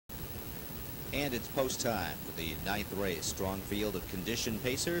And it's post time for the 9th race. Strong field of conditioned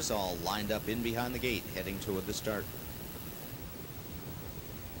pacers all lined up in behind the gate, heading toward the start.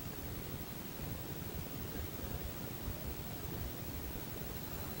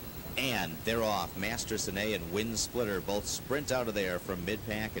 And they're off. MASTERSON and Wind Splitter both sprint out of there from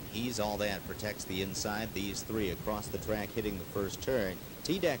mid-pack, and He's All That protects the inside. These three across the track hitting the first turn.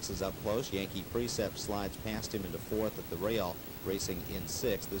 T-Dex is up close. Yankee Precept slides past him into 4th at the rail, racing in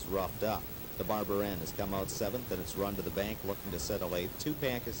 6th is roughed up. The Barber N has come out 7th, and it's run to the bank, looking to settle 8th.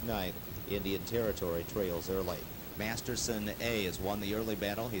 2-pack is 9th. Indian Territory trails early. MASTERSON A has won the early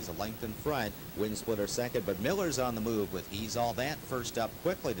battle. He's a length in front. Wind Splitter second, but Miller's on the move with He's All That first up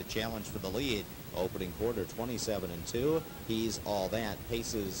quickly to challenge for the lead. Opening quarter 27-2. He's All That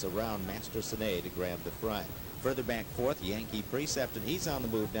paces around MASTERSON A to grab the front. Further back 4th, Yankee Precept, and he's on the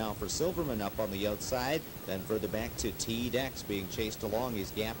move now for Silverman up on the outside. Then further back to T-Dex being chased along.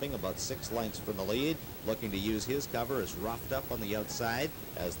 He's gapping about 6 lengths from the lead. Looking to use his cover is roughed up on the outside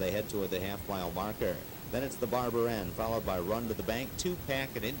as they head toward the half-mile marker. Then it's the Barber N, followed by Run to the Bank.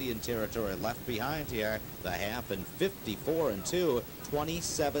 2-pack and Indian Territory left behind here. The half and 54-2.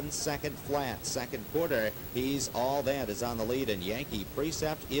 27-second flat. Second quarter, He's All That is on the lead, and Yankee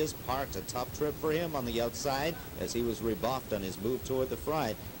Precept is parked. A tough trip for him on the outside as he was rebuffed on his move toward the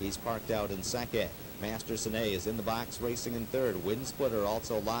front. He's parked out in second. MASTERSON A is in the box racing in third. Wind Splitter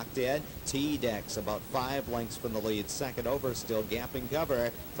also locked in. T-Dex about 5 lengths from the lead. Second over, still gapping cover.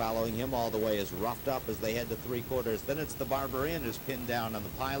 Following him all the way is roughed up as they head to 3 quarters. Then it's the Barber Inn who's pinned down on the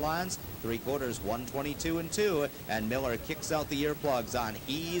pylons. 3 quarters, 122-2. And Miller kicks out the earplugs on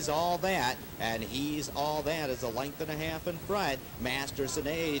He's All That. And He's All That is a length and a half in front. MASTERSON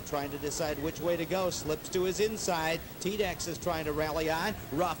A trying to decide which way to go. Slips to his inside. T-Dex is trying to rally on.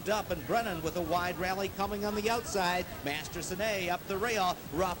 Roughed up, and Brennan with a wide rally coming on the outside. MASTERSON A up the rail.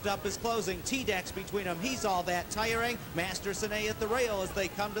 Roughed up is closing. T-Dex between them. He's All That tiring. MASTERSON A at the rail as they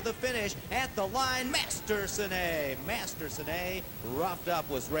come to the finish. At the line, MASTERSON A. MASTERSON A roughed up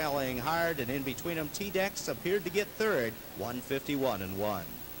was rallying hard, and in between them, T-Dex appeared to get third. 151-1.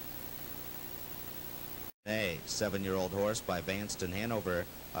 A 7-year-old horse by Vanston Hanover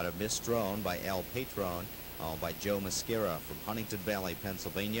out of Mistrone by El Patron. By Joe Mascara from Huntington Valley,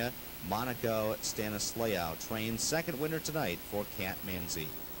 Pennsylvania. Monaco Stanislao trains second winner tonight for Cat Manzi.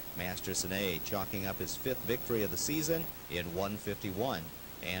 MASTERSON A chalking up his 5th victory of the season in 151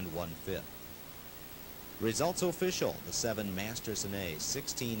 1/5. Results official. The 7 MASTERSON A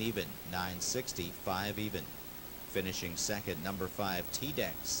 16 even, 960, 5 even. Finishing second, number 5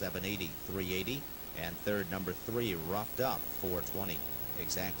 T-Dex 780, 380, and third, number 3 Roughed Up 420.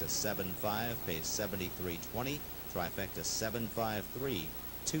 Exacta 7.5 pays 73.20. Trifecta 7.53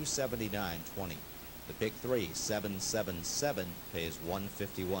 279.20. The pick 3 777 pays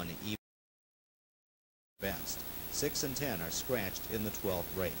 151 even. Best 6 and 10 are scratched in the 12th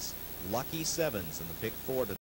race. Lucky 7s in the pick 4 to